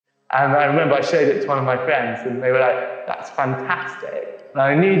And I remember I showed it to one of my friends and they were like, that's fantastic. And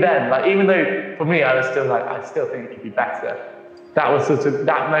I knew then, like, even though for me I was still like, I still think it could be better. That was sort of,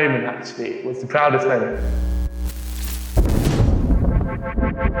 that moment actually was the proudest moment.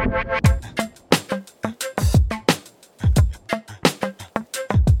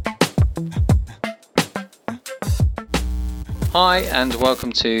 Hi and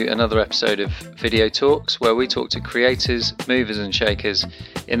welcome to another episode of Video Talks, where we talk to creators, movers and shakers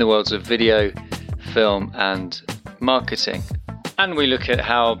in the worlds of video, film and marketing. And we look at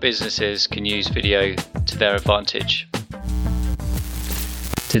how businesses can use video to their advantage.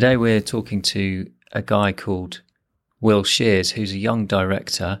 Today we're talking to a guy called Will Shears, who's a young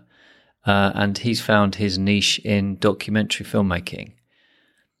director, and he's found his niche in documentary filmmaking.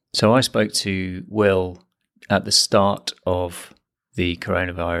 So I spoke to Will at the start of the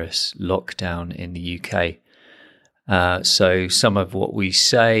coronavirus lockdown in the UK. So some of what we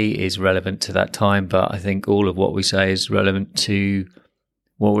say is relevant to that time, but I think all of what we say is relevant to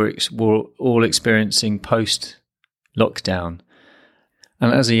what we're all experiencing post-lockdown.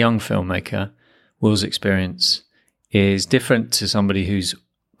 And as a young filmmaker, Will's experience is different to somebody who's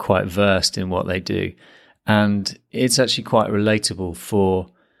quite versed in what they do. And it's actually quite relatable for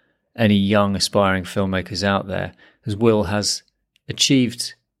any young aspiring filmmakers out there, because Will has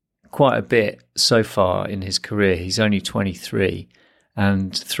achieved quite a bit so far in his career. He's only 23,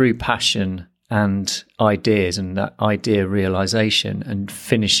 and through passion and ideas and that idea realization and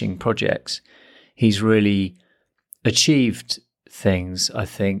finishing projects, he's really achieved things, I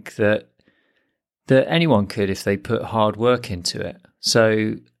think, that anyone could if they put hard work into it.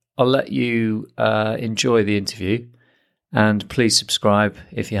 So I'll let you enjoy the interview. And please subscribe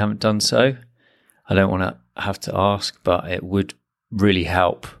if you haven't done so. I don't want to have to ask, but it would really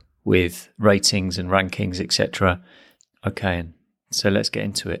help with ratings and rankings, etc. Okay, so let's get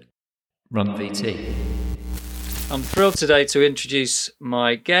into it. Run VT. I'm thrilled today to introduce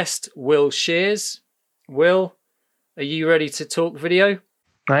my guest, Will Shears. Will, are you ready to talk video?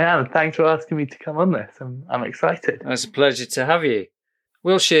 I am. Thanks for asking me to come on this. I'm excited. It's a pleasure to have you.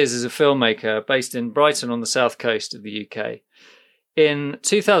 Will Shears is a filmmaker based in Brighton on the south coast of the UK. In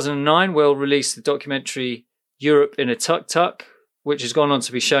 2009, Will released the documentary Europe in a Tuk-Tuk, which has gone on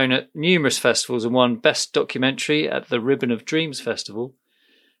to be shown at numerous festivals and won Best Documentary at the Ribbon of Dreams Festival.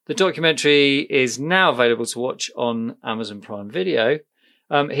 The documentary is now available to watch on Amazon Prime Video.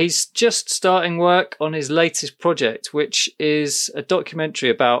 He's just starting work on his latest project, which is a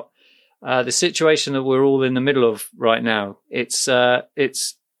documentary about the situation that we're all in the middle of right now. It's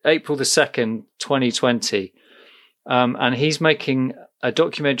April the 2nd, 2020. And he's making a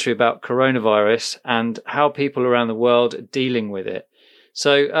documentary about coronavirus and how people around the world are dealing with it.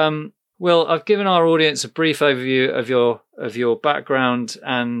 So, Will, I've given our audience a brief overview of your background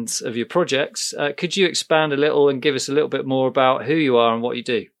and of your projects. Could you expand a little and give us a little bit more about who you are and what you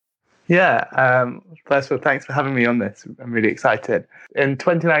do? Yeah. First of all, thanks for having me on this. I'm really excited. In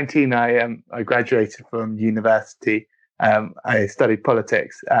 2019, I graduated from university. I studied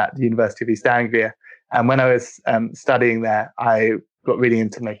politics at the University of East Anglia. And when I was studying there, I got really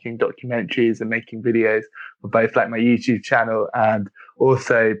into making documentaries and making videos for both like my YouTube channel and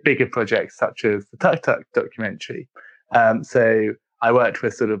also bigger projects such as the Tuk-Tuk documentary. So I worked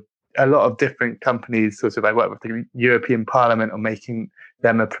with sort of a lot of different companies. I worked with the European Parliament on making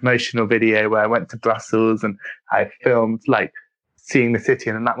them a promotional video where I went to Brussels and I filmed like seeing the city,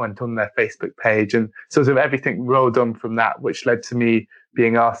 and then that went on their Facebook page, and sort of everything rolled on from that, which led to me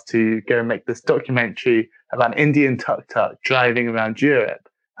being asked to go and make this documentary about an Indian tuk-tuk driving around Europe.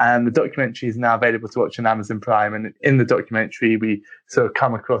 And the documentary is now available to watch on Amazon Prime. And in the documentary, we sort of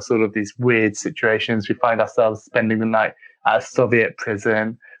come across all of these weird situations. We find ourselves spending the night at a Soviet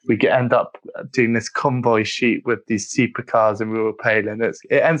prison. We end up doing this convoy shoot with these supercars in rural Poland.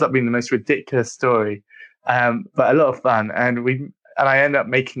 It ends up being the most ridiculous story, but a lot of fun. And I ended up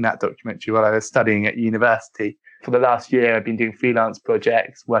making that documentary while I was studying at university. For the last year, I've been doing freelance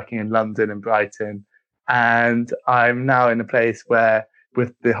projects, working in London and Brighton. And I'm now in a place where,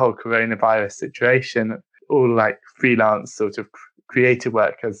 with the whole coronavirus situation, all like freelance sort of creative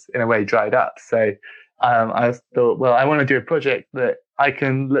work has in a way dried up. So I thought, well, I want to do a project that I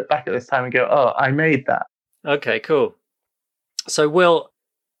can look back at this time and go, oh, I made that. Okay, cool. So, Will,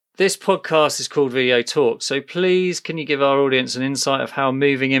 this podcast is called Video Talk. So please, can you give our audience an insight of how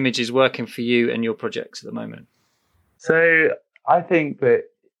moving image is working for you and your projects at the moment? So I think that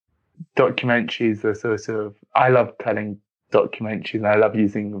documentaries are sort of, I love telling documentaries and I love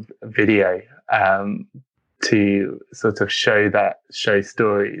using video to sort of show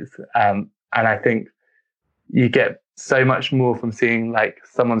stories. And I think you get so much more from seeing like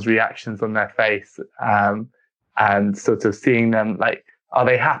someone's reactions on their face, and sort of seeing them like, are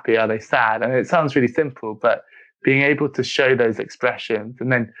they happy? Are they sad? And it sounds really simple, but being able to show those expressions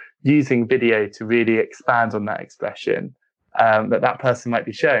and then using video to really expand on that expression that person might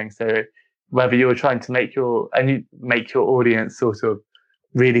be showing. So whether you're trying to make your audience sort of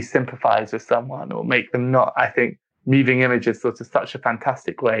really sympathize with someone or make them not, I think moving image is sort of such a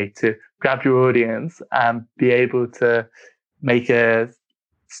fantastic way to grab your audience and be able to make a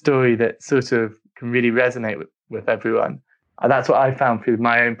story that sort of can really resonate with everyone. And that's what I found through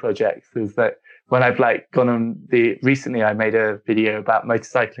my own projects, is that when I've like gone on recently I made a video about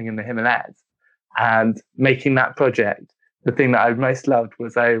motorcycling in the Himalayas, and making that project, the thing that I most loved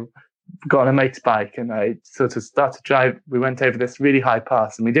was I got on a motorbike and I sort of started to drive. We went over this really high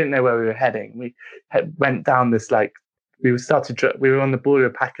pass and we didn't know where we were heading. We went down this we were on the border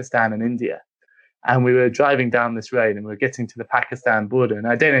of Pakistan and India, and we were driving down this road and we were getting to the Pakistan border. And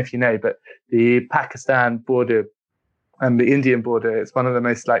I don't know if you know, but the Pakistan border and the Indian border is one of the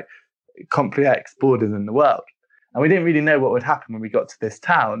most like complex borders in the world. And we didn't really know what would happen when we got to this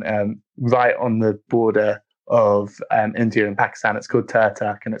town right on the border of India and Pakistan. It's called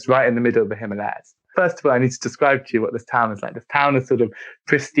Turtuk, and it's right in the middle of the Himalayas. First of all, I need to describe to you what this town is like. This town is sort of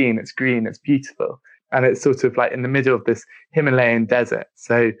pristine, it's green, it's beautiful. And it's sort of like in the middle of this Himalayan desert.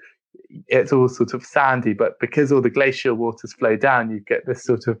 So it's all sort of sandy, but because all the glacial waters flow down, you get this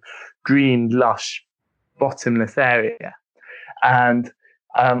sort of green, lush, bottomless area. And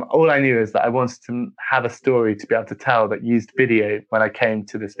all I knew is that I wanted to have a story to be able to tell that used video when I came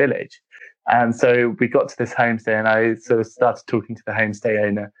to this village. And so we got to this homestay and I sort of started talking to the homestay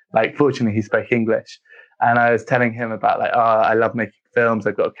owner. Like, fortunately, he spoke English. And I was telling him about like, I love making films.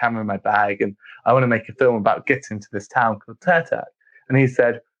 I've got a camera in my bag and I want to make a film about getting to this town called Turtuk. And he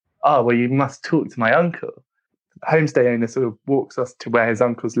said, oh, well, you must talk to my uncle. The homestay owner sort of walks us to where his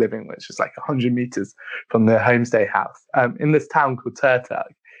uncle's living, which is like 100 meters from the homestay house. In this town called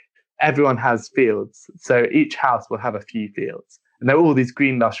Turtuk, everyone has fields. So each house will have a few fields. And there are all these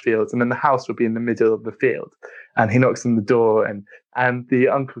green, lush fields. And then the house will be in the middle of the field. And he knocks on the door and the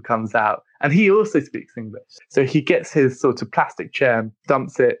uncle comes out. And he also speaks English. So he gets his sort of plastic chair and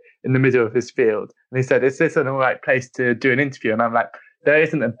dumps it in the middle of his field. And he said, is this an all right place to do an interview? And I'm like, there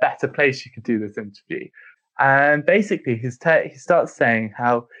isn't a better place you could do this interview. And basically, he starts saying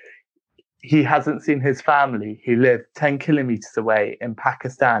how he hasn't seen his family, who live 10 kilometers away in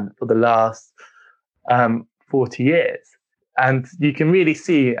Pakistan for the last 40 years. And you can really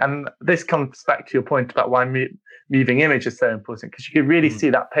see, and this comes back to your point about why moving image is so important, because you can really see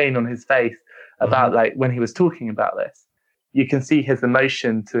that pain on his face about like when he was talking about this. You can see his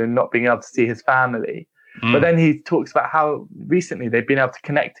emotion to not being able to see his family. But then he talks about how recently they've been able to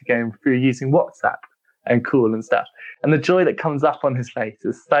connect again through using WhatsApp and call and stuff. And the joy that comes up on his face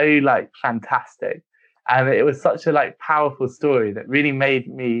is so like fantastic. And it was such a like powerful story that really made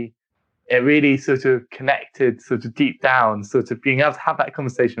me, it really sort of connected sort of deep down, sort of being able to have that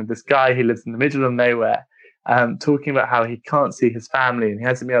conversation with this guy who lives in the middle of nowhere, talking about how he can't see his family and he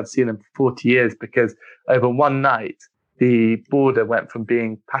hasn't been able to see them for 40 years because over one night, the border went from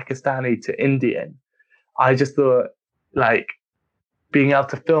being Pakistani to Indian. I just thought like being able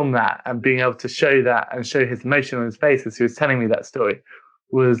to film that and being able to show that and show his emotion on his face as he was telling me that story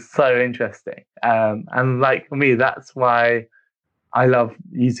was so interesting. And like for me, that's why I love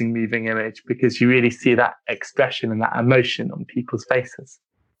using moving image, because you really see that expression and that emotion on people's faces.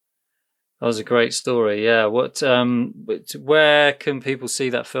 That was a great story. Yeah. Where can people see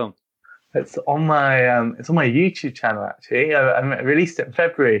that film? It's on my YouTube channel actually. I released it in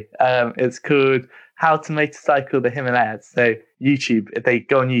February. It's called How to Motorcycle the Himalayas. So YouTube, if they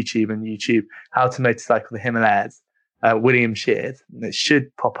go on YouTube and YouTube How to Motorcycle the Himalayas, William Shears, and it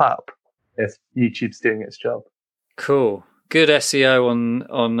should pop up if YouTube's doing its job. Cool. Good SEO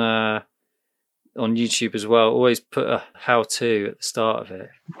on YouTube as well. Always put a how-to at the start of it.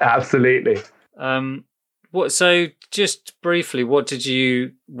 Absolutely. So just briefly, what did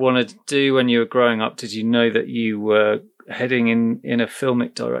you want to do when you were growing up? Did you know that you were heading in a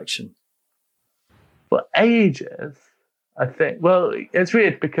filmic direction? For ages, I think. Well, it's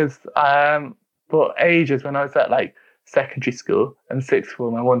weird because for ages when I was at like secondary school and sixth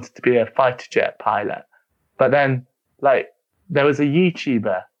form, I wanted to be a fighter jet pilot. But then like there was a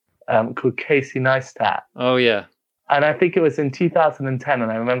YouTuber called Casey Neistat. Oh, yeah. And I think it was in 2010.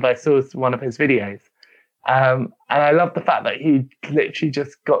 And I remember I saw one of his videos. And I love the fact that he literally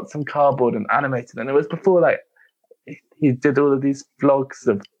just got some cardboard and animated. And it was before like he did all of these vlogs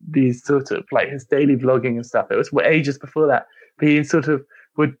of these sort of like his daily vlogging and stuff. It was ages before that. But he sort of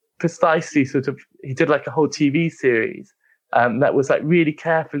would precisely he did like a whole TV series that was like really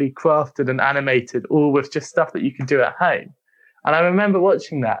carefully crafted and animated, all with just stuff that you can do at home. And I remember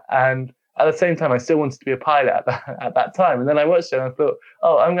watching that, and at the same time, I still wanted to be a pilot at that time. And then I watched it and I thought,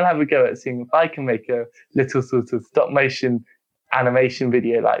 oh, I'm going to have a go at seeing if I can make a little sort of stop motion animation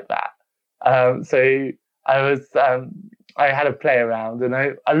video like that. So I had a play around, and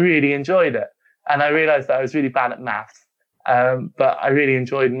I really enjoyed it. And I realized that I was really bad at maths. But I really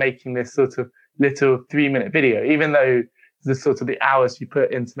enjoyed making this sort of little 3-minute video, even though the sort of the hours you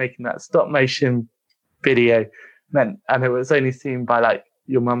put into making that stop motion video meant, and it was only seen by like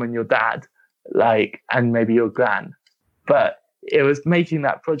your mum and your dad, like, and maybe your gran. But it was making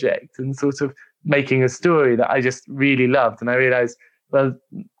that project and sort of making a story that I just really loved. And I realized, well,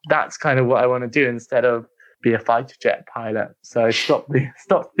 that's kind of what I want to do instead of be a fighter jet pilot. So I stopped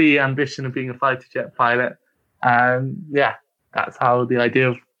the ambition of being a fighter jet pilot. And yeah, that's how the idea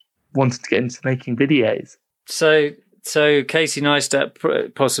of wanting to get into making videos. So Casey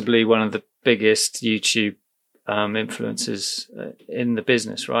Neistat, possibly one of the biggest YouTube influencers in the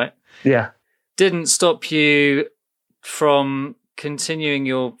business, right? Yeah. Didn't stop you from continuing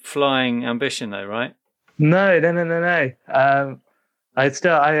your flying ambition, though, right? No.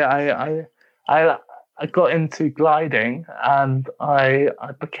 I got into gliding, and I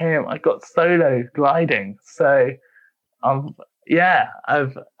got solo gliding. So I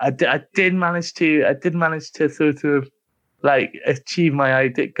did manage to sort of like achieve my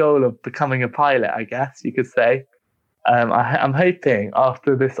ideal goal of becoming a pilot, I guess you could say. I'm hoping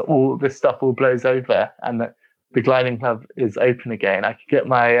after all this stuff all blows over and that the gliding club is open again, I could get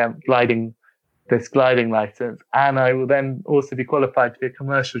my gliding license, and I will then also be qualified to be a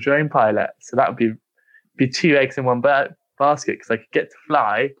commercial drone pilot. So that would be 2 eggs in one basket, because I could get to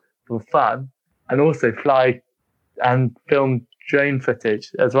fly for fun and also fly and film drone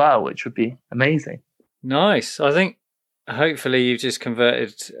footage as well, which would be amazing. Nice. I think hopefully you've just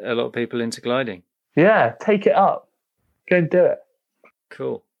converted a lot of people into gliding. Yeah, take it up. Go and do it.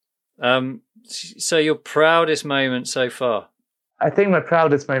 Cool. So your proudest moment so far? I think my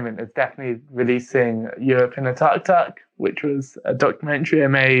proudest moment is definitely releasing Europe in a Tuk Tuk, which was a documentary I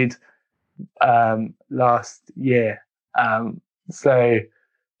made last year. So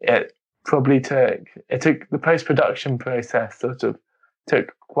it probably took the post-production process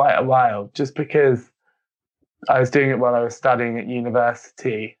took quite a while, just because I was doing it while I was studying at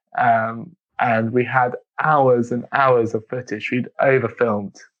university, and we had hours and hours of footage. We'd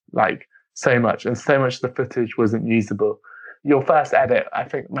overfilmed like so much, and so much of the footage wasn't usable. Your first edit, I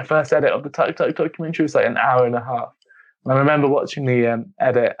think my first edit of the Tuk Tuk documentary was like an hour and a half. And I remember watching the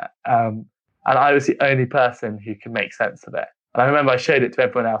edit, and I was the only person who could make sense of it. And I remember I showed it to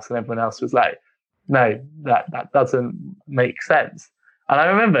everyone else, and everyone else was like, no, that doesn't make sense. And I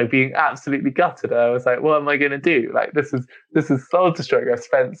remember being absolutely gutted. I was like, what am I going to do? Like, this is soul destroying. I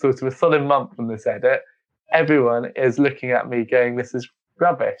spent sort of a solid month on this edit. Everyone is looking at me going, this is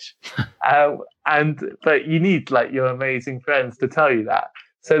rubbish. But you need like your amazing friends to tell you that.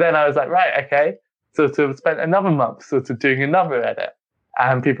 So then I was like, right, okay. Sort of spent another month sort of doing another edit.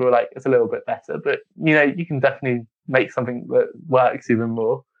 And people were like, it's a little bit better, but you can definitely make something that works even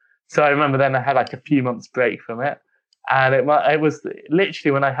more. So I remember then I had like a few months break from it. And it was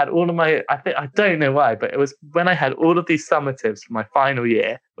literally when I had all of my, I don't know why, but it was when I had all of these summatives for my final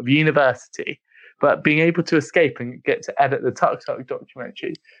year of university, but being able to escape and get to edit the Tuk Tuk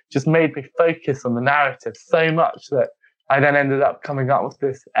documentary just made me focus on the narrative so much that I then ended up coming up with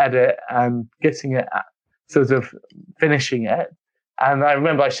this edit and getting it, sort of finishing it. And I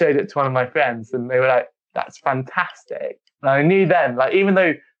remember I showed it to one of my friends, and they were like, that's fantastic. And I knew then, like, even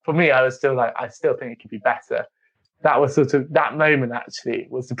though for me, I was still like, I still think it could be better. That was sort of, that moment actually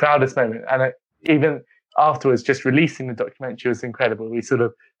was the proudest moment. And even afterwards, just releasing the documentary was incredible. We sort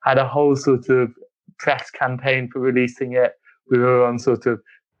of had a whole sort of press campaign for releasing it. We were on sort of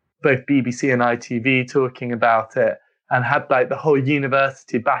both BBC and ITV talking about it, and had like the whole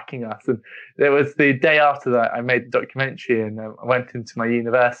university backing us. And it was the day after that I made the documentary, and I went into my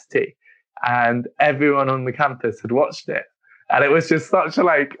university, and everyone on the campus had watched it. And it was just such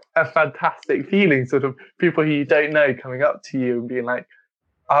a fantastic feeling, sort of people who you don't know coming up to you and being like,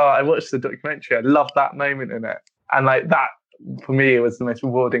 oh, I watched the documentary. I love that moment in it. And like that, for me, it was the most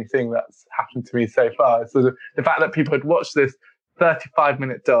rewarding thing that's happened to me so far. So the fact that people had watched this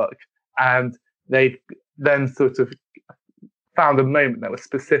 35-minute doc and they then sort of found a moment that was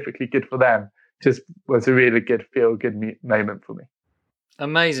specifically good for them just was a really good feel-good moment for me.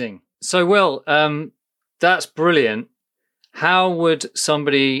 Amazing. So, Will, that's brilliant. How would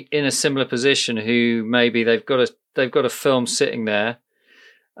somebody in a similar position who maybe they've got a film sitting there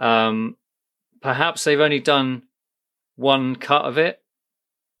Perhaps they've only done one cut of it.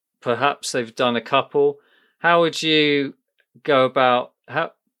 Perhaps they've done a couple. How would you go about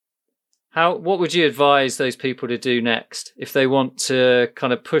what would you advise those people to do next if they want to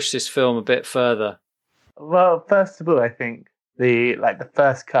kind of push this film a bit further? Well, first of all, I think the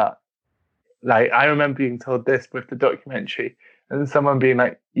first cut, like I remember being told this with the documentary, and someone being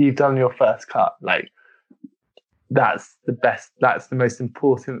like, "You've done your first cut, like that's the most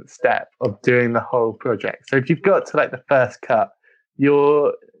important step of doing the whole project." So if you've got to like the first cut,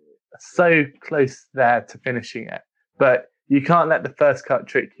 you're so close there to finishing it, but you can't let the first cut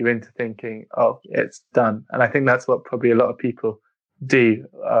trick you into thinking, "Oh, it's done." And I think that's what probably a lot of people do,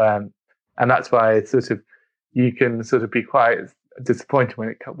 and that's why it's sort of you can sort of be quite disappointed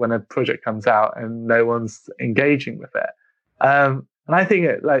when a project comes out and no one's engaging with it. And I think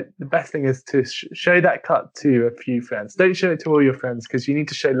the best thing is to show that cut to a few friends. Don't show it to all your friends, because you need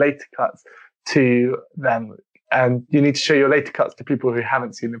to show later cuts to them, and you need to show your later cuts to people who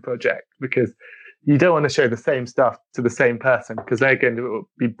haven't seen the project, because you don't want to show the same stuff to the same person, because they're going to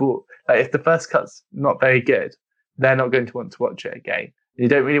be bored. Like if the first cut's not very good, they're not going to want to watch it again. You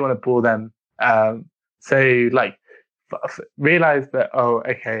don't really want to bore them. So like realize that, oh,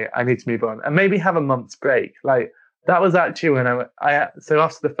 okay, I need to move on, and maybe have a month's break. Like that was actually when so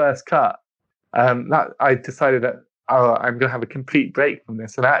after the first cut, that I decided that, oh, I'm going to have a complete break from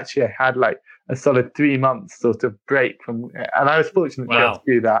this. And actually I had like a solid 3 months sort of break from it. And I was fortunate to be able to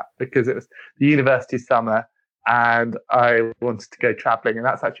do that, because it was the university summer and I wanted to go traveling. And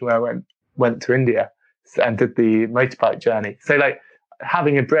that's actually where I went to India and did the motorbike journey. So like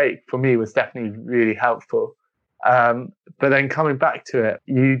having a break for me was definitely really helpful. But then coming back to it,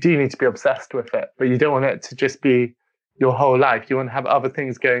 you do need to be obsessed with it, but you don't want it to just be your whole life. You want to have other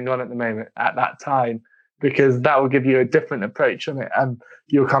things going on at the moment at that time, because that will give you a different approach on it. And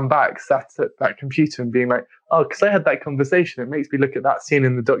you'll come back, sat at that computer and being like, oh, because I had that conversation, it makes me look at that scene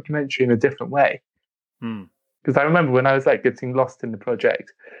in the documentary in a different way. Because I remember when I was like getting lost in the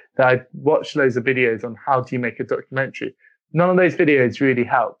project, that I watched loads of videos on how do you make a documentary. None of those videos really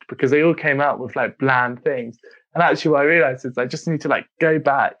helped, because they all came out with like bland things. And actually what I realized is I just need to like go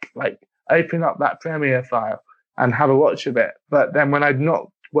back, like open up that Premiere file and have a watch of it. But then when I'm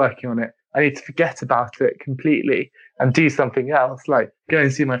not working on it, I need to forget about it completely and do something else, like go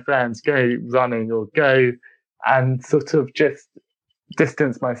and see my friends, go running, or go and sort of just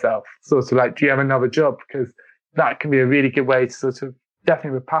distance myself. Sort of like, do you have another job? Because that can be a really good way to sort of,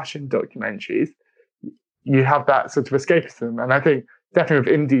 definitely with passion documentaries, you have that sort of escapism. And I think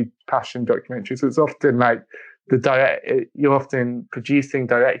definitely with indie passion documentaries, it's often like you're often producing,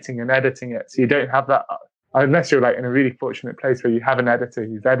 directing and editing it. So you don't have that, unless you're like in a really fortunate place where you have an editor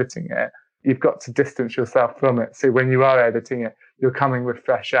who's editing it, you've got to distance yourself from it. So when you are editing it, you're coming with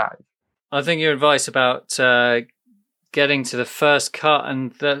fresh eyes. I think your advice about getting to the first cut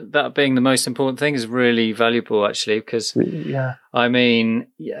and that being the most important thing is really valuable, actually, because I mean,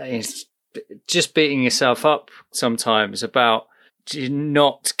 it's just beating yourself up sometimes about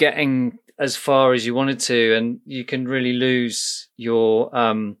not getting as far as you wanted to, and you can really lose your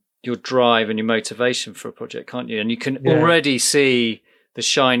drive and your motivation for a project, can't you? And you can already see the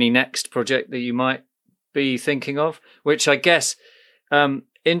shiny next project that you might be thinking of, which I guess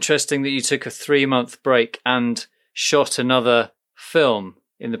interesting that you took a 3-month break and shot another film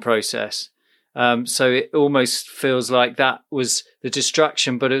in the process. So it almost feels like that was the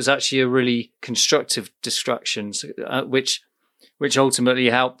distraction, but it was actually a really constructive distraction, which ultimately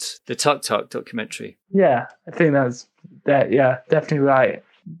helped the Tuk Tuk documentary. Yeah, I think that's definitely right.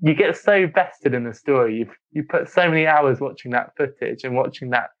 You get so vested in the story. You put so many hours watching that footage and watching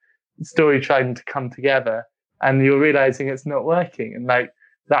that story trying to come together, and you're realizing it's not working, and like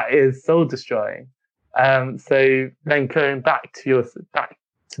that is soul destroying. So then going back to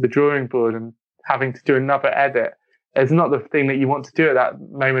the drawing board and having to do another edit is not the thing that you want to do at that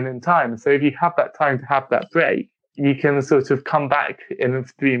moment in time. So if you have that time to have that break, you can sort of come back in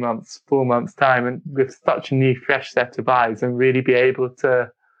 3 months, 4 months time, and with such a new, fresh set of eyes, and really be able to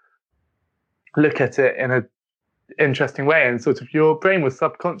look at it in an interesting way. And sort of your brain will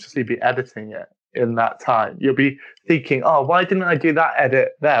subconsciously be editing it in that time. You'll be thinking, oh, why didn't I do that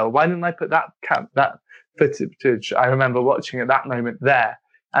edit there? Why didn't I put that footage I remember watching at that moment there?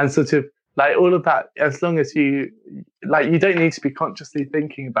 And sort of like all of that, as long as you don't need to be consciously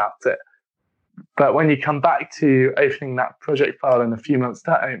thinking about it. But when you come back to opening that project file in a few months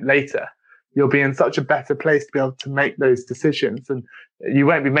later, you'll be in such a better place to be able to make those decisions, and you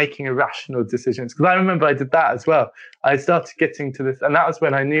won't be making irrational decisions. Because I remember I did that as well. I started getting to this, and that was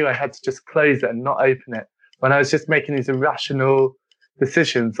when I knew I had to just close it and not open it. When I was just making these irrational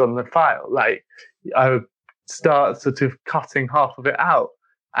decisions on the file. Like I would start sort of cutting half of it out,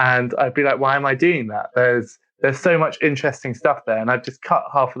 and I'd be like, why am I doing that? There's so much interesting stuff there, and I've just cut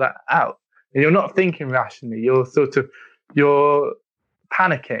half of that out. And you're not thinking rationally. You're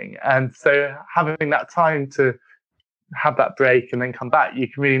panicking, and so having that time to have that break and then come back, you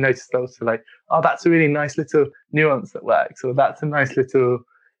can really notice also like, oh, that's a really nice little nuance that works, or that's a nice little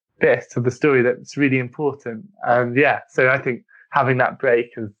bit of the story that's really important. And so I think having that break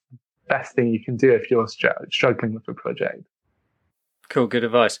is the best thing you can do if you're struggling with a project. Cool, good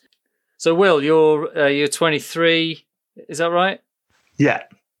advice. So Will, you're 23, is that right? Yeah.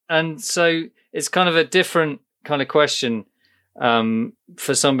 And so it's kind of a different kind of question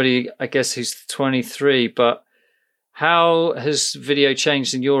for somebody, I guess, who's 23, but how has video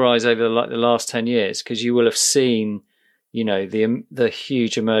changed in your eyes over the last 10 years? Because you will have seen, the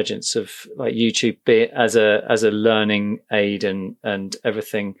huge emergence of like YouTube, be it as a learning aid and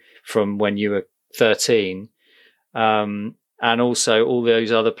everything from when you were 13, and also all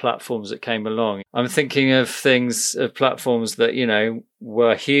those other platforms that came along. I'm thinking of platforms that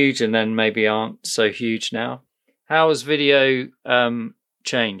were huge and then maybe aren't so huge now. How has video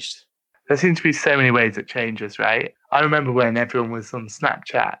changed? There seem to be so many ways it changes, right? I remember when everyone was on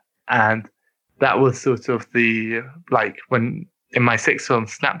Snapchat, and that was sort of when in my sixth form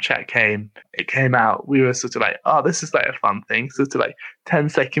Snapchat came out, we were sort of like, oh, this is like a fun thing, sort of like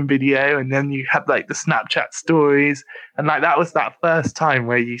 10-second video. And then you had like the Snapchat stories. And like that was that first time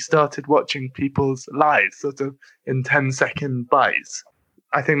where you started watching people's lives sort of in 10-second bites.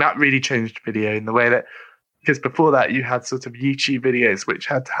 I think that really changed video in the way that, because before that you had sort of YouTube videos which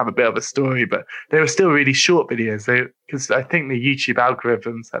had to have a bit of a story, but they were still really short videos. Because I think the YouTube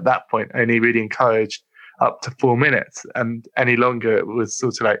algorithms at that point only really encouraged up to 4 minutes, and any longer it was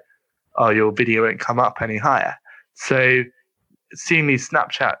sort of like, oh, your video won't come up any higher. So seeing these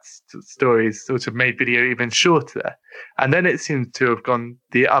Snapchat stories sort of made video even shorter. And then it seems to have gone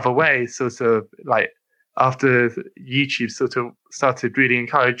the other way, sort of like after YouTube sort of started really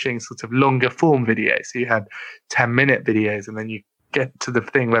encouraging sort of longer form videos. So you had 10-minute videos, and then you get to the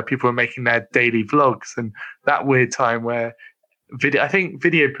thing where people were making their daily vlogs, and that weird time where I think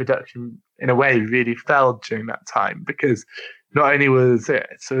video production in a way really fell during that time, because not only was it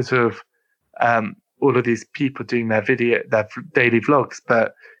sort of all of these people doing their daily vlogs,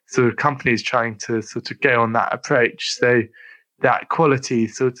 but sort of companies trying to sort of go on that approach. So that quality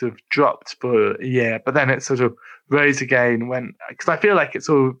sort of dropped for a year, but then it sort of rose again because I feel like it's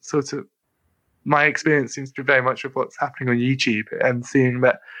all sort of, my experience seems to be very much of what's happening on YouTube, and seeing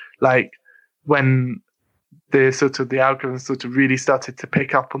that like when the algorithm sort of really started to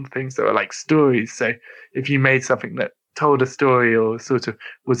pick up on things that were like stories. So if you made something that told a story or sort of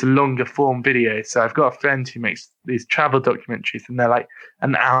was a longer form video. So I've got a friend who makes these travel documentaries, and they're like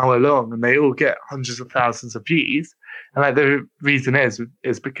an hour long, and they all get hundreds of thousands of views. And like the reason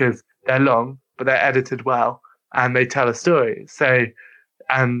is because they're long, but they're edited well, and they tell a story. So,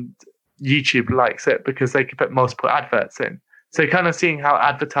 and YouTube likes it because they can put multiple adverts in. So kind of seeing how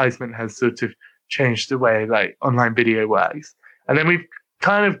advertisement has sort of changed the way like online video works. And then we've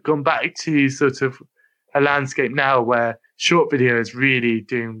kind of gone back to sort of a landscape now where short video is really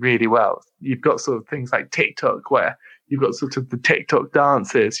doing really well. You've got sort of things like TikTok, where you've got sort of the TikTok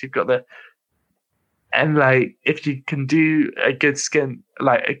dances. You've got and like if you can do a good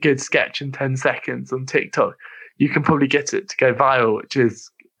sketch in 10 seconds on TikTok, you can probably get it to go viral, which is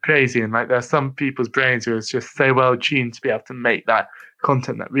crazy. And like there's some people's brains who are just so well tuned to be able to make that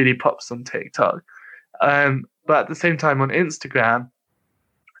content that really pops on TikTok. But at the same time on Instagram,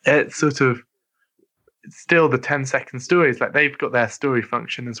 it's sort of still the 10-second stories. Like they've got their story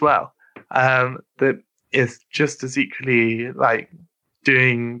function as well, that is just as equally like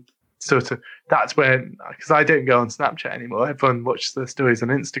doing sort of, that's when, because I don't go on Snapchat anymore, everyone watches their stories on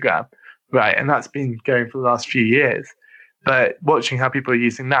Instagram, right? And that's been going for the last few years. But watching how people are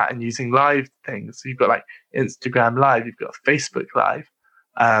using that and using live things, so you've got like Instagram Live, you've got Facebook Live,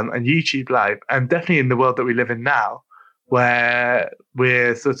 and YouTube Live, and definitely in the world that we live in now, where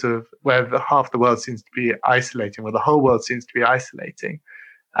we're sort of, where half the world seems to be isolating, where the whole world seems to be isolating,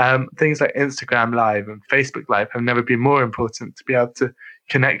 things like Instagram Live and Facebook Live have never been more important to be able to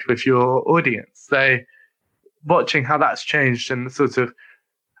connect with your audience. So watching how that's changed, and sort of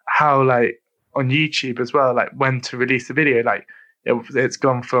how like on YouTube as well, like when to release a video, like it's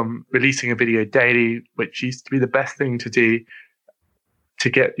gone from releasing a video daily, which used to be the best thing to do to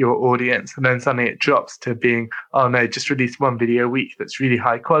get your audience, and then suddenly it drops to being, oh no, just release one video a week that's really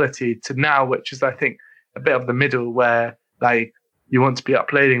high quality, to now, which is I think a bit of the middle, where like you want to be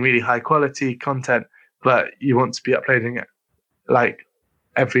uploading really high quality content, but you want to be uploading it like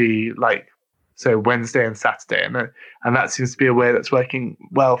every so Wednesday and Saturday, and that seems to be a way that's working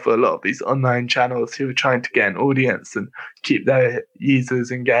well for a lot of these online channels who are trying to get an audience and keep their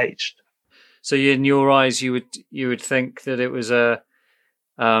users engaged. So in your eyes, you would think that it was that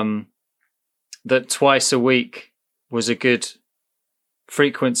twice a week was a good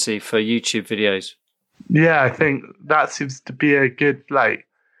frequency for YouTube videos. Yeah, I think that seems to be a good, I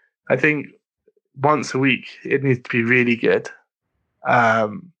think once a week it needs to be really good.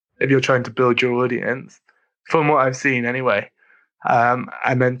 If you're trying to build your audience, from what I've seen anyway.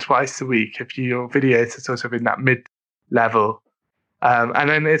 And then twice a week if your videos are sort of in that mid-level. And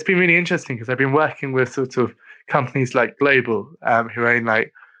then it's been really interesting because I've been working with sort of companies like Global, who own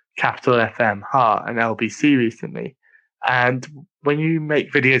like Capital FM, Heart, and LBC recently. And when you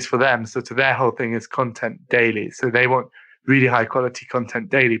make videos for them, sort of their whole thing is content daily. So they want really high quality content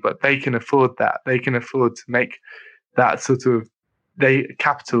daily, but they can afford that. They can afford to make that sort of,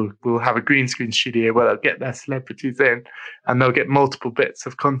 Capital will have a green screen studio where they'll get their celebrities in and they'll get multiple bits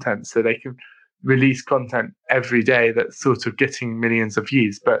of content so they can release content every day that's sort of getting millions of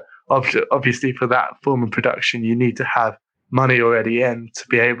views. But obviously for that form of production, you need to have money already in to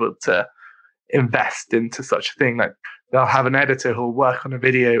be able to invest into such a thing. Like they'll have an editor who'll work on a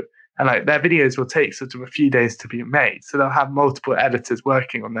video and like their videos will take sort of a few days to be made. So they'll have multiple editors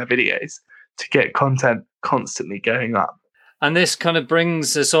working on their videos to get content constantly going up. And this kind of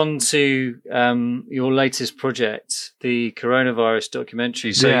brings us on to your latest project, the coronavirus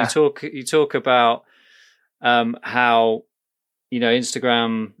documentary. So you talk about how,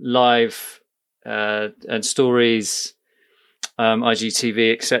 Instagram Live and Stories,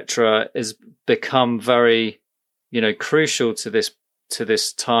 IGTV, etc., has become very, crucial to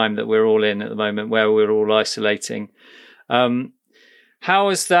this time that we're all in at the moment, where we're all isolating. How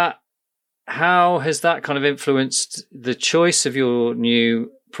has that kind of influenced the choice of your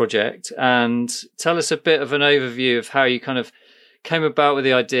new project? And tell us a bit of an overview of how you kind of came about with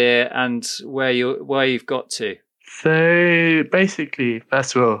the idea and where you've got to. So basically,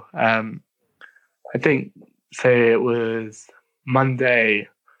 first of all, I think, say it was Monday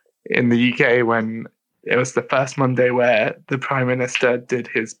in the UK when it was the first Monday where the Prime Minister did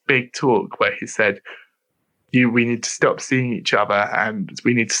his big talk where he said, we need to stop seeing each other and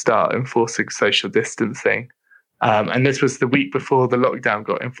we need to start enforcing social distancing. And this was the week before the lockdown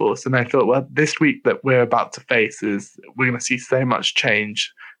got enforced. And I thought, well, this week that we're about to face we're going to see so much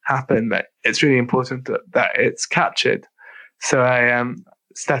change happen that it's really important that it's captured. So I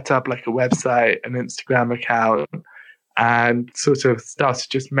set up like a website, an Instagram account, and sort of started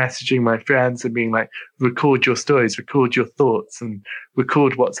just messaging my friends and being like, record your stories, record your thoughts, and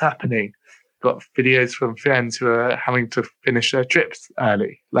record what's happening. Got videos from friends who are having to finish their trips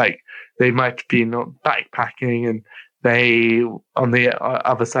early. Like they might be not backpacking and they on the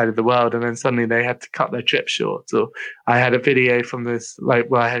other side of the world, and then suddenly they had to cut their trip short. Or I had a video from this,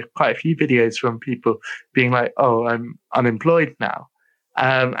 I had quite a few videos from people being like, oh, I'm unemployed now.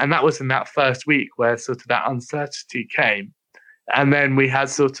 And that was in that first week where sort of that uncertainty came. And then we had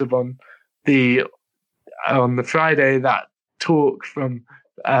sort of on the Friday, that talk from,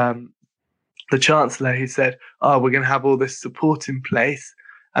 the Chancellor, who said, oh, we're going to have all this support in place.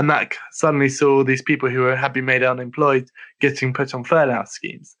 And that suddenly saw all these people who had been made unemployed getting put on furlough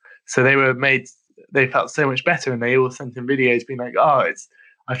schemes. So they felt so much better, and they all sent in videos being like,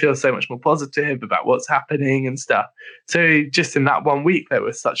 I feel so much more positive about what's happening and stuff. So just in that 1 week, there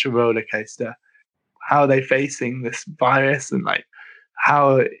was such a roller coaster. How are they facing this virus, and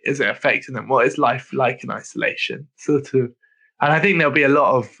how is it affecting them? What is life like in isolation? Sort of. And I think there'll be a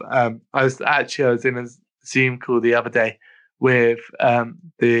lot of, I was in a Zoom call the other day with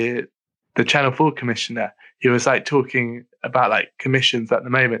the Channel 4 commissioner. He was talking about commissions at the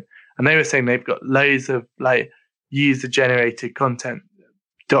moment. And they were saying they've got loads of user generated content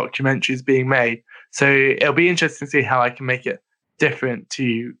documentaries being made. So it'll be interesting to see how I can make it different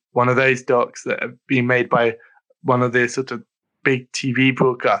to one of those docs that have been made by one of the sort of big TV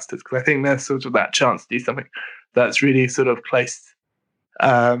broadcasters. Because I think there's sort of that chance to do something that's really sort of close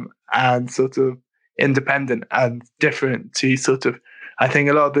and sort of independent and different to sort of, I think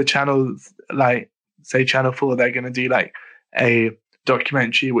a lot of the channels, say Channel 4, they're going to do a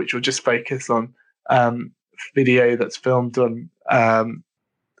documentary which will just focus on video that's filmed on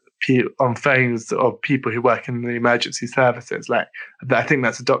phones of people who work in the emergency services. I think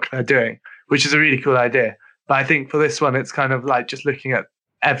that's a doc they're doing, which is a really cool idea. But I think for this one, it's kind of just looking at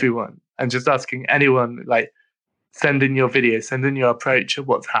everyone and just asking anyone, send in your video, send in your approach of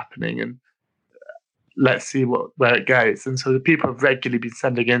what's happening, and let's see where it goes. And so the people have regularly been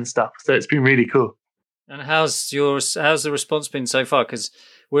sending in stuff. So it's been really cool. And how's the response been so far? Because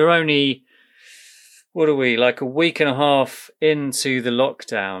we're only, what are we, like a week and a half into the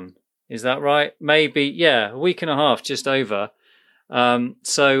lockdown? Is that right? Maybe, yeah, a week and a half, just over.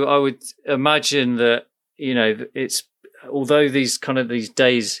 So I would imagine that, it's, although these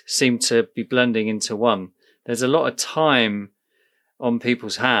days seem to be blending into one, there's a lot of time on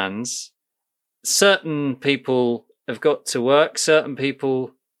people's hands. Certain people have got to work. Certain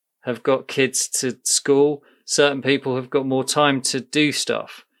people have got kids to school. Certain people have got more time to do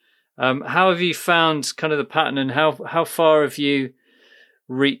stuff. How have you found kind of the pattern, and how far have you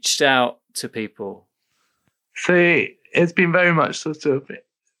reached out to people? So it's been very much sort of,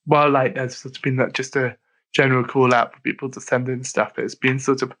 there's sort of been that just a general call out for people to send in stuff. It's been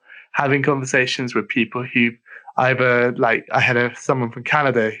sort of having conversations with people who either, like, I had someone from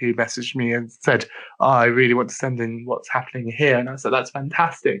Canada who messaged me and said, "Oh, I really want to send in what's happening here." And I said, "That's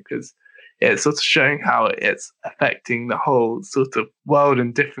fantastic," because it's sort of showing how it's affecting the whole sort of world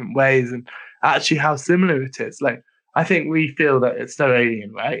in different ways, and actually how similar it is. Like, I think we feel that it's so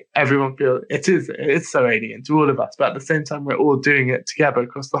alien, right? Everyone feels it's so alien to all of us, but at the same time, we're all doing it together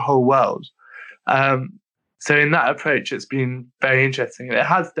across the whole world. So in that approach, it's been very interesting. And it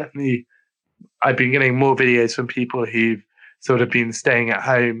has definitely, I've been getting more videos from people who've sort of been staying at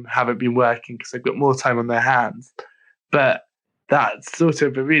home, haven't been working because they've got more time on their hands. But that's sort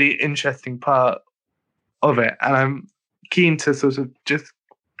of a really interesting part of it. And I'm keen to sort of just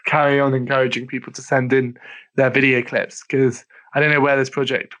carry on encouraging people to send in their video clips, because I don't know where this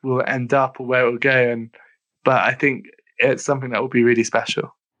project will end up or where it will go. But I think it's something that will be really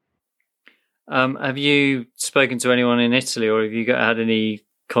special. Have you spoken to anyone in Italy, or have you had any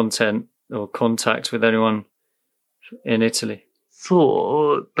content or contact with anyone in Italy?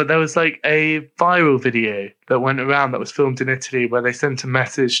 But there was like a viral video that went around that was filmed in Italy where they sent a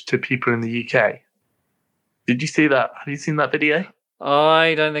message to people in the UK. Did you see that? Have you seen that video?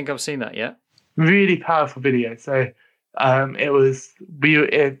 I don't think I've seen that yet. Really powerful video. So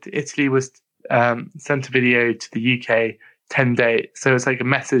Italy was sent a video to the UK 10 days. So it's like a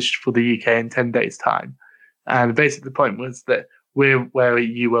message for the UK in 10 days time. And basically the point was that we're where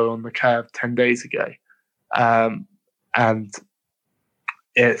you were on the curve 10 days ago. And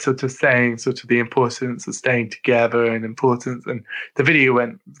it's sort of saying sort of the importance of staying together and importance. And the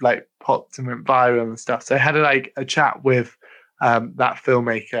video popped and went viral and stuff. So I had a chat with that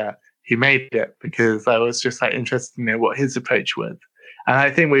filmmaker who made it, because I was just interested to know what his approach was. And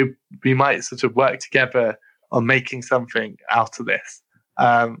I think we might sort of work together on making something out of this.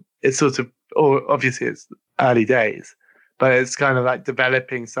 It's sort of, obviously it's early days, but it's kind of like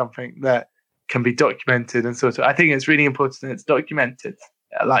developing something that can be documented, and sort of, I think it's really important that it's documented,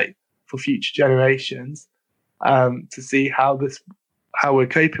 for future generations, to see how we're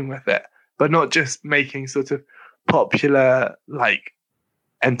coping with it, but not just making sort of popular,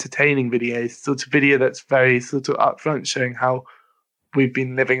 entertaining videos, sort of video that's very sort of upfront, showing how we've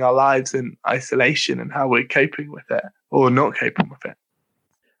been living our lives in isolation and how we're coping with it or not coping with it.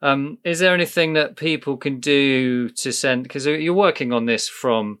 Is there anything that people can do to send? Because you're working on this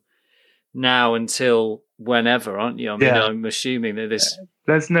from now until whenever, aren't you? I mean, yeah. I'm assuming that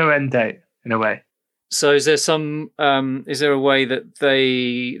there's no end date in a way. So is there is there a way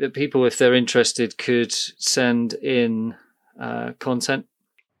that people, if they're interested, could send in content?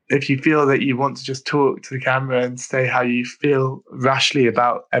 If you feel that you want to just talk to the camera and say how you feel rashly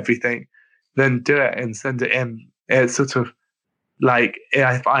about everything, then do it and send it in. It's sort of I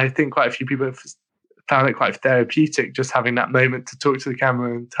think quite a few people have found it quite therapeutic, just having that moment to talk to the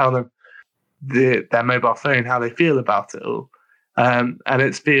camera and tell them their mobile phone how they feel about it all. And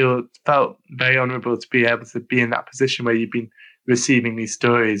it's felt very honourable to be able to be in that position where you've been receiving these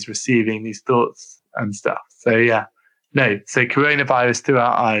stories, receiving these thoughts and stuff. So yeah. So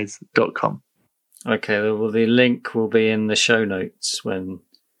coronavirusthroughouroureyes.com. Okay, well, the link will be in the show notes when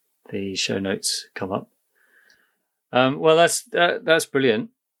the show notes come up. Well, that's brilliant.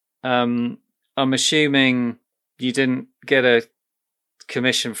 I'm assuming you didn't get a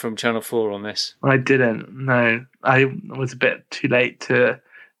commission from Channel 4 on this. I didn't. No, I was a bit too late to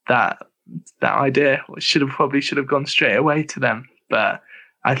that idea. Should have gone straight away to them. But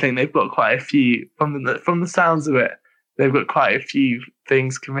I think they've got quite a few from the sounds of it. They've got quite a few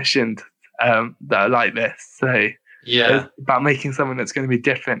things commissioned that are like this. So yeah, it's about making something that's going to be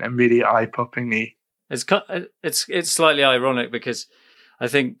different and really eye-poppingly. It's slightly ironic, because I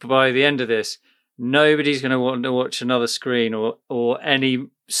think by the end of this, nobody's going to want to watch another screen or any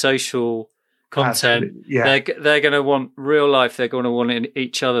social content. Yeah. They're going to want real life. They're going to want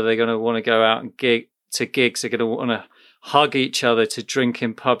each other. They're going to want to go out and gigs. They're going to want to hug each other, to drink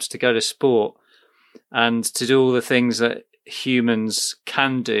in pubs, to go to sport. and to do all the things that humans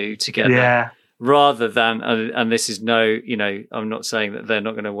can do together. Yeah. Rather than, and this is no, I'm not saying that they're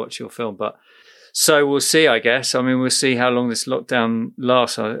not going to watch your film, but so we'll see, I guess. I mean, we'll see how long this lockdown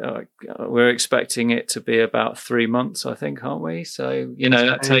lasts. We're expecting it to be about 3 months, I think, aren't we? So,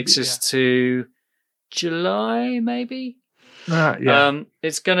 that takes us to July, maybe? Yeah.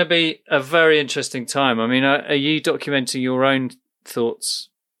 It's going to be a very interesting time. I mean, are you documenting your own thoughts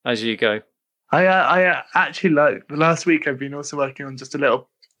as you go? I actually, like, the last week I've been also working on just a little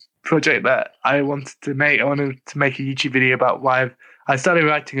project that I wanted to make. I wanted to make a YouTube video about why I started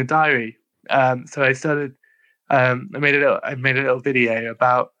writing a diary. So I started. I made a little video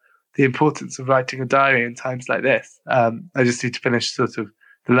about the importance of writing a diary in times like this. I just need to finish sort of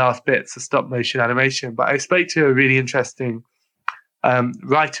the last bits of stop motion animation. But I spoke to a really interesting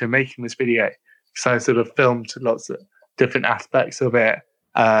writer making this video. So I sort of filmed lots of different aspects of it.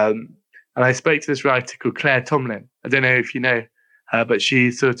 And I spoke to this writer called Claire Tomlin. I don't know if you know her, but she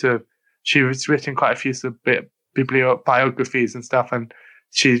was written quite a few sort of bibliographies and stuff. And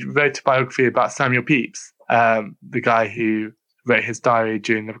she wrote a biography about Samuel Pepys, the guy who wrote his diary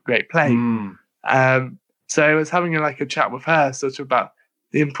during the Great Plague. So I was having a chat with her sort of about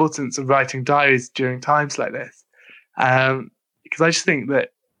the importance of writing diaries during times like this. Because I just think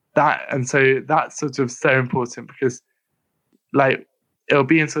that's sort of so important, because it'll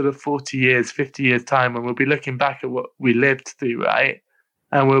be in sort of 40 years, 50 years time when we'll be looking back at what we lived through, right?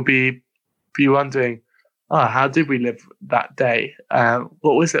 And we'll be wondering, how did we live that day?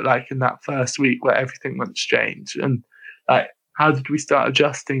 What was it like in that first week where everything went strange? And how did we start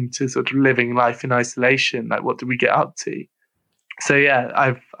adjusting to sort of living life in isolation? What did we get up to? So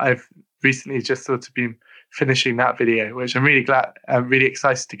yeah, I've recently just sort of been finishing that video, which I'm really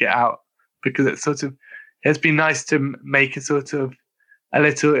excited to get out, because it's been nice to make a sort of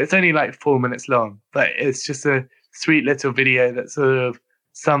it's only 4 minutes long, but it's just a sweet little video that sort of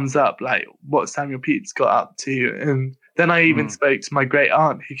sums up what Samuel Pepys got up to. And then I even spoke to my great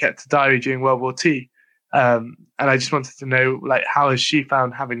aunt who kept a diary during World War II. And I just wanted to know, how has she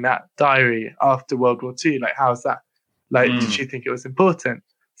found having that diary after World War II? How's that? Did she think it was important?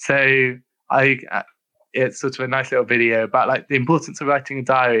 So it's sort of a nice little video about the importance of writing a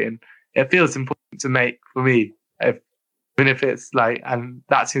diary, and it feels important to make for me, even if it's and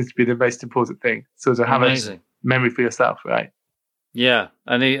that seems to be the most important thing. So to have a memory for yourself, right? Yeah.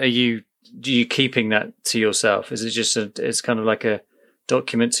 And are you keeping that to yourself? Is it just it's kind of like a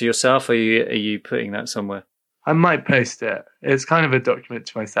document to yourself? Or are you putting that somewhere? I might post it. It's kind of a document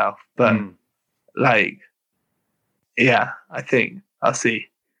to myself, but yeah, I think I'll see.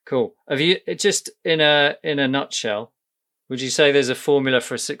 Cool. Have you, just in a nutshell, would you say there's a formula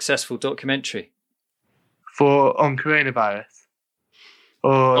for a successful documentary? On coronavirus?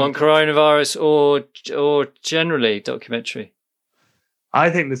 On coronavirus or generally documentary? I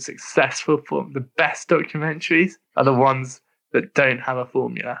think the best documentaries are the ones that don't have a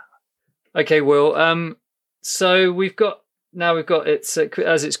formula. Okay, well, so we've got it's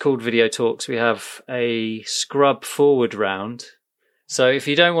as it's called Video Talks. We have a scrub forward round. So if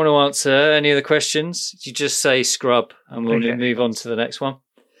you don't want to answer any of the questions, you just say scrub, and we'll move on to the next one.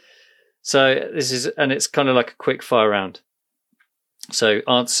 So it's kind of like a quick fire round. So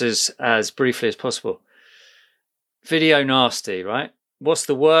answers as briefly as possible. Video nasty, right? What's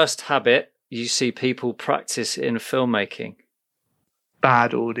the worst habit you see people practice in filmmaking?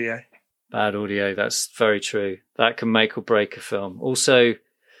 Bad audio. Bad audio. That's very true. That can make or break a film. Also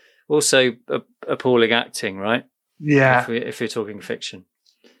appalling acting, right? Yeah. If you're talking fiction.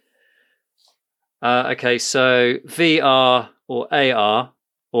 Okay, so VR or AR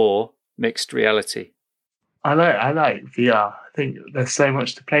or mixed reality. I like VR. I think there's so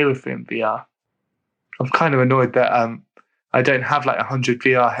much to play with in VR. I'm kind of annoyed that I don't have 100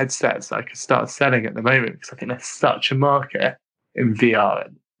 VR headsets that I could start selling at the moment, because I think there's such a market in VR.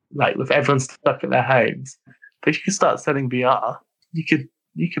 With everyone stuck at their homes. But if you could start selling VR, you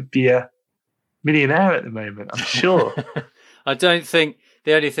could be a millionaire at the moment, I'm sure. I don't think,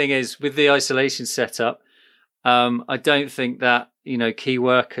 the only thing is with the isolation setup, I don't think that key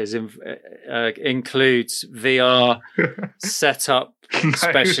workers includes VR setup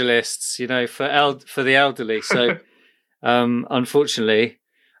specialists, for the elderly. So unfortunately,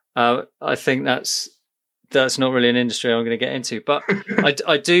 I think that's not really an industry I'm going to get into. But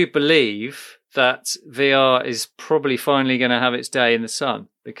I do believe that VR is probably finally going to have its day in the sun,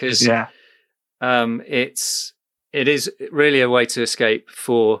 because it is really a way to escape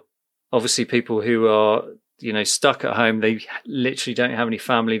for obviously people who are stuck at home. They literally don't have any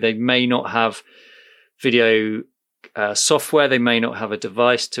family. They may not have video software. They may not have a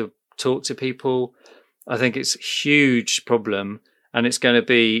device to talk to people. I think it's a huge problem, and it's going to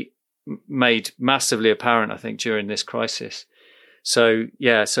be made massively apparent, I think, during this crisis. So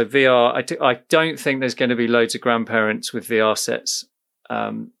VR, I don't think there's going to be loads of grandparents with VR sets,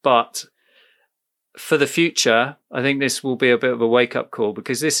 but for the future, I think this will be a bit of a wake-up call,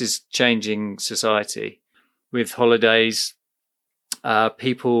 because this is changing society with holidays,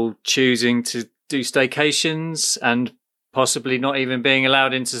 people choosing to do staycations and possibly not even being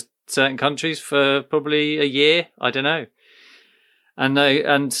allowed into certain countries for probably a year. I don't know.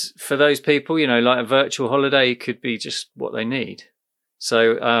 And for those people, like a virtual holiday could be just what they need.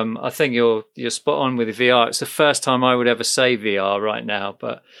 So I think you're spot on with the VR. It's the first time I would ever say VR right now,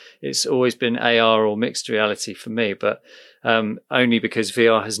 but it's always been AR or mixed reality for me. But only because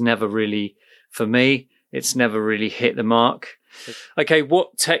VR has never really, for me, it's never really hit the mark. Okay,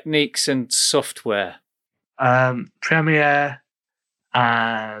 what techniques and software? Premiere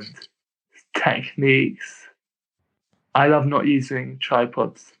and techniques. I love not using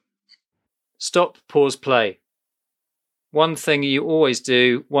tripods. Stop, pause, play. One thing you always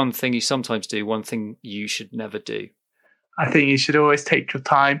do, one thing you sometimes do, one thing you should never do. I think you should always take your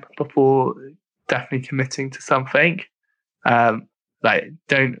time before definitely committing to something.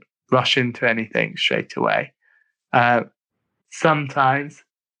 Don't rush into anything straight away. Sometimes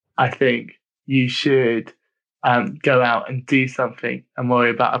I think you should go out and do something and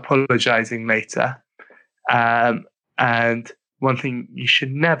worry about apologizing later. And one thing you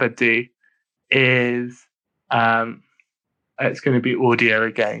should never do is, it's going to be audio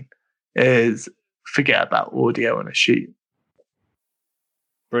again, is forget about audio on a shoot.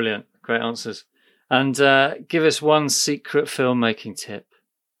 Brilliant. Great answers. And give us one secret filmmaking tip.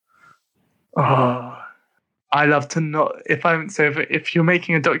 Oh, I love to not, if you're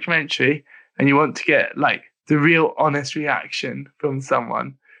making a documentary and you want to get like the real honest reaction from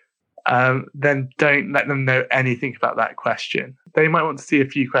someone, then don't let them know anything about that question. They might want to see a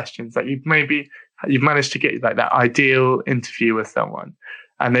few questions. Like you've managed to get like that ideal interview with someone,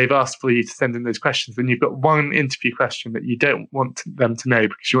 and they've asked for you to send in those questions. And you've got one interview question that you don't want them to know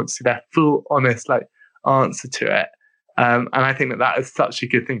because you want to see their full, honest answer to it. And I think that is such a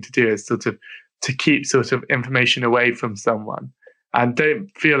good thing to do, is sort of to keep sort of information away from someone. And don't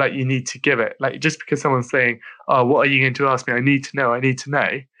feel like you need to give it. Like just because someone's saying, "Oh, what are you going to ask me? I need to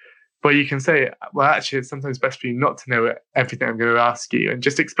know." But you can say, well, actually, it's sometimes best for you not to know everything I'm going to ask you, and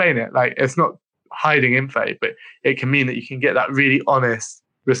just explain it. Like it's not hiding info, but it can mean that you can get that really honest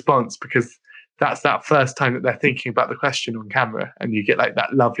response, because that's that first time that they're thinking about the question on camera, and you get like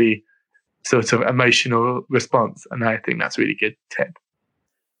that lovely sort of emotional response. And I think that's a really good tip.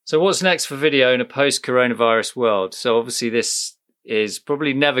 So what's next for video in a post-coronavirus world? So obviously this is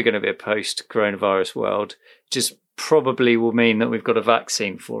probably never going to be a post-coronavirus world. Just probably will mean that we've got a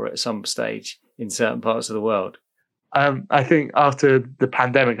vaccine for it at some stage in certain parts of the world. I think after the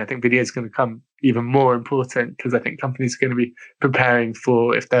pandemic, I think video is going to become even more important, because I think companies are going to be preparing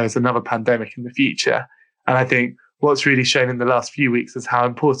for if there's another pandemic in the future. And I think what's really shown in the last few weeks is how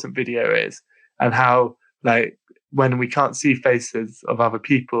important video is, and how like when we can't see faces of other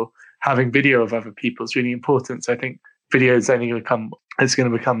people, having video of other people is really important. So I think video is only going to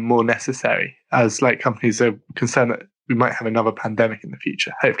become more necessary as like companies are concerned that we might have another pandemic in the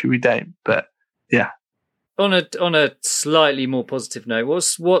future. Hopefully we don't, but yeah. On a slightly more positive note,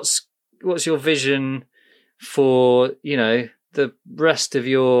 what's your vision for the rest of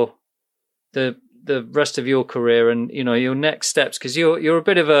your career and your next steps? Because you're a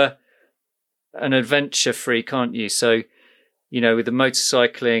bit of an adventure freak, aren't you? So with the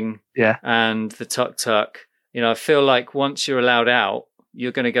motorcycling, and the tuk-tuk, I feel like once you're allowed out,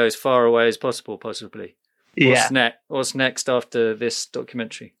 you're going to go as far away as possible, possibly. What's next after this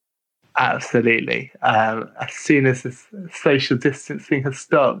documentary? Absolutely. As soon as this social distancing has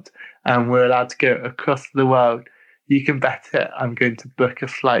stopped and we're allowed to go across the world, you can bet it I'm going to book a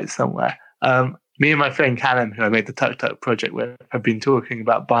flight somewhere. Me and my friend Callum, who I made the Tuk-Tuk project with, have been talking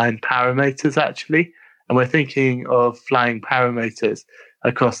about buying paramotors, actually. And we're thinking of flying paramotors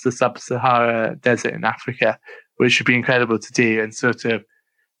across the sub-Sahara desert in Africa, which would be incredible to do. And sort of,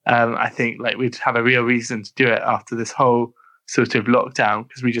 I think like we'd have a real reason to do it after this whole sort of lockdown,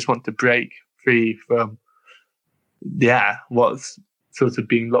 because we just want to break free from what's sort of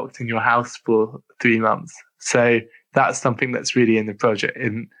being locked in your house for 3 months. So that's something that's really in the project,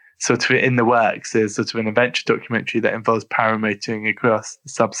 in the works, is sort of an adventure documentary that involves paramotoring across the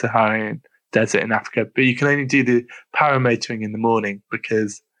sub-Saharan desert in Africa. But you can only do the paramotoring in the morning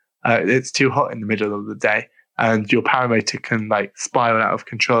because it's too hot in the middle of the day, and your paramotor can like spiral out of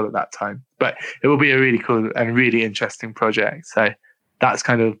control at that time. But it will be a really cool and really interesting project. So that's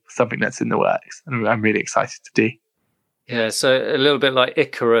kind of something that's in the works, and I'm really excited to do. Yeah, so a little bit like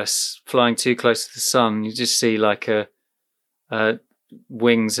Icarus flying too close to the sun. You just see like a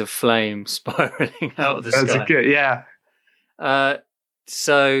wings of flame spiraling out of the sky. That's good, yeah.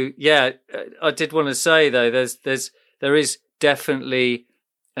 So yeah, I did want to say though, there is definitely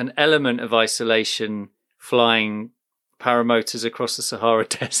an element of isolation flying paramotors across the Sahara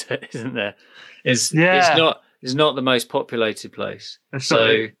Desert, isn't there? It's not the most populated place.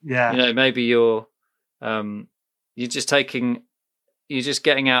 Maybe you're just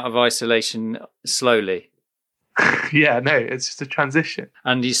getting out of isolation slowly. Yeah, no, it's just a transition.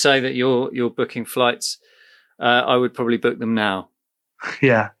 And you say that you're booking flights. I would probably book them now.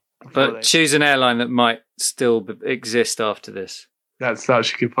 Yeah. But choose an airline that might still exist after this. That's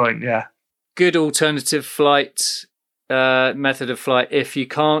such a good point, yeah. Good alternative flight, method of flight if you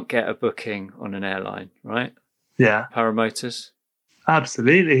can't get a booking on an airline, right? Yeah. Paramotors.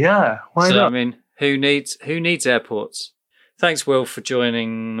 Absolutely, yeah. Why not? I mean, who needs airports? Thanks, Will, for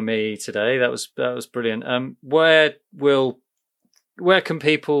joining me today. That was brilliant. Where can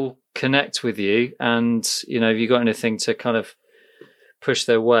people connect with you? And have you got anything to kind of push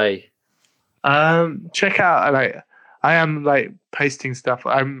their way? Check out. I am posting stuff.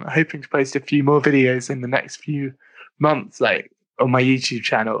 I'm hoping to post a few more videos in the next few months, on my YouTube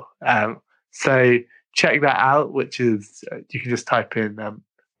channel. So check that out. Which is you can just type in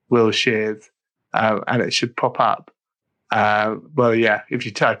Will Shears, and it should pop up. If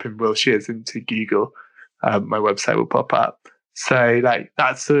you type in Will Shears into Google, my website will pop up. So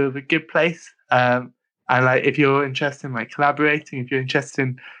that's sort of a good place. And if you're interested in collaborating, if you're interested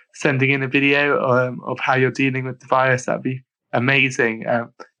in sending in a video of how you're dealing with the virus, that'd be amazing.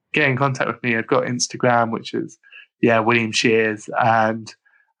 Get in contact with me. I've got Instagram, which is William Shears, and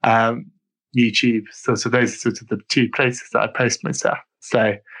YouTube. So those are sort of the two places that I post my stuff.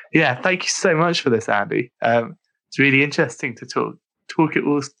 So thank you so much for this, Andy. It's really interesting to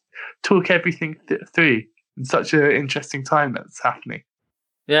talk everything through in such an interesting time that's happening.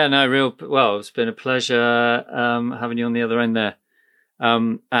 Yeah, no, it's been a pleasure having you on the other end there.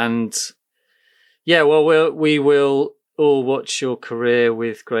 We will all watch your career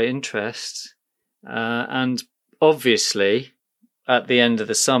with great interest. And obviously, at the end of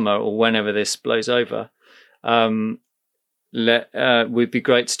the summer or whenever this blows over, would be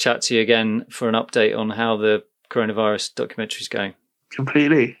great to chat to you again for an update on how the coronavirus documentary is going.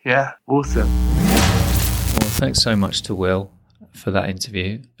 Completely, yeah, awesome. Well, thanks so much to Will for that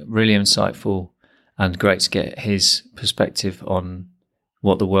interview. Really insightful and great to get his perspective on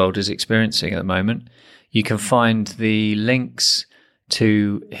what the world is experiencing at the moment. You can find the links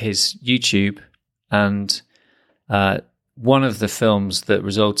to his YouTube and one of the films that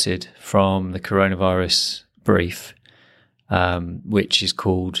resulted from the coronavirus brief, which is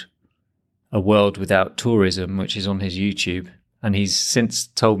called A World Without Tourism, which is on his YouTube. And he's since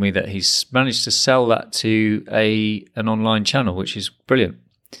told me that he's managed to sell that to an online channel, which is brilliant.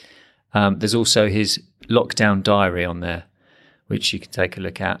 There's also his lockdown diary on there, which you can take a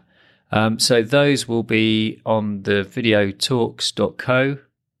look at. So those will be on the videotalks.co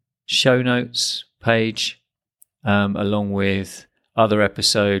show notes page, along with other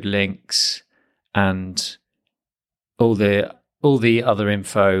episode links and all the other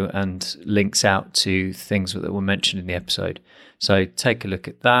info and links out to things that were mentioned in the episode. So take a look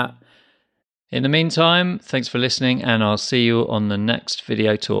at that. In the meantime, thanks for listening, and I'll see you on the next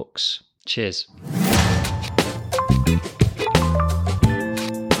Video Talks. Cheers.